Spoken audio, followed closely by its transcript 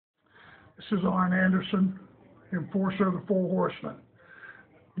This is Arn Anderson, enforcer of the Four Horsemen.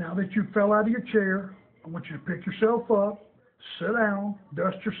 Now that you fell out of your chair, I want you to pick yourself up, sit down,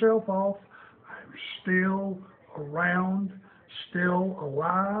 dust yourself off. I'm still around, still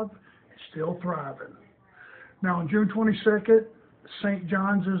alive, and still thriving. Now on June 22nd, St.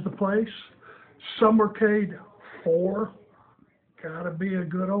 John's is the place. Summercade 4, gotta be a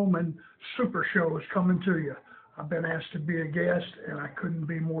good omen, super show is coming to you. I've been asked to be a guest, and I couldn't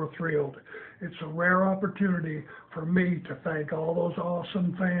be more thrilled. It's a rare opportunity for me to thank all those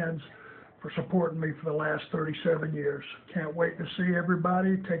awesome fans for supporting me for the last 37 years. Can't wait to see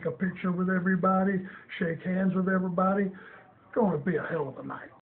everybody, take a picture with everybody, shake hands with everybody. It's going to be a hell of a night.